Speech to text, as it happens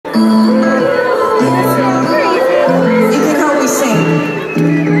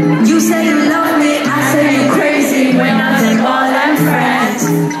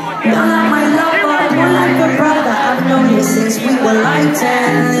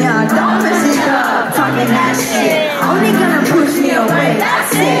Yeah, don't mess it up, talking that shit. Only gonna push me away,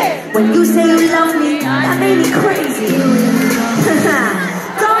 that's it. When you say you love me, that made me crazy.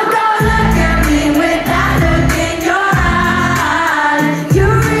 Don't go look at me with that look in your eyes. You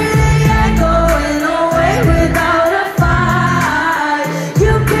really ain't going away without a fight.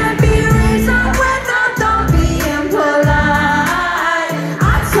 You can't be reasoned with no don't being polite.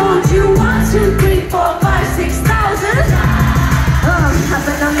 I told you 1, 2, 3, 4, 5, 6,000.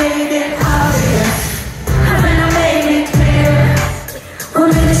 Haven't I made it obvious? Haven't I made it clear?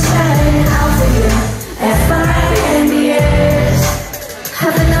 Want me to shout it out for you? F-I-N-D-S.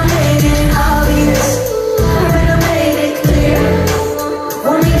 Haven't I made it obvious? Haven't I made it clear?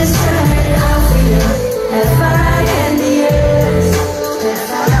 Want me to shout it out for you? F-I-N-D-S.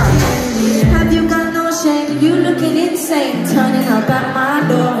 Have you got no shame? You looking insane, turning up at my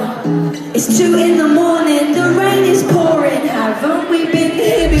door. It's 2 in the morning, the rain is pouring. Haven't we been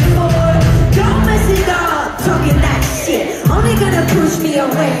here before? Don't mess it up, talking that shit. Only gonna push me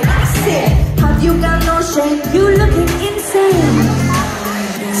away, that's it. Have you got no shame? You looking insane.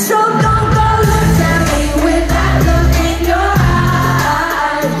 So don't go look at me with that look in your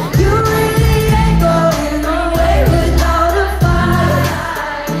eye. You really ain't going away without a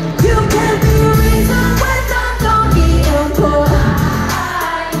fight. You can't be reasoned with no don't be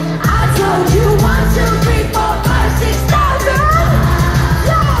impolite. I told you 1, 2, 3, 4, 5, 6,000.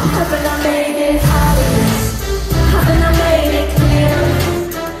 Haven't I made it obvious? Haven't I made it clear?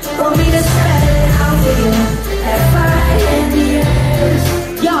 Want me to spell it out for you? F-I-N-D-S.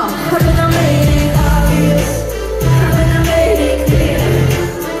 Yo, haven't I made it obvious? Haven't I made it clear?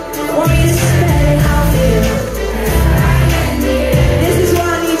 Want me to spell it out for you? F-I-N-D-S. This is why I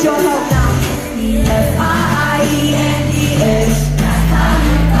need your help now. F-I-E-N-D-S.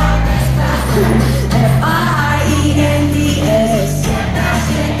 F-I-E-N-D-S.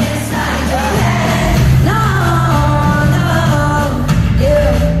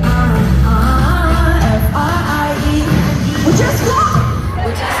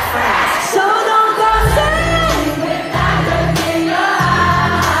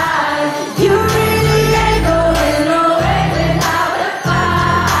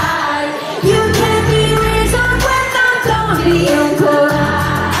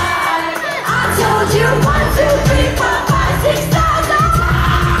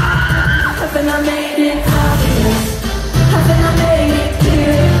 I made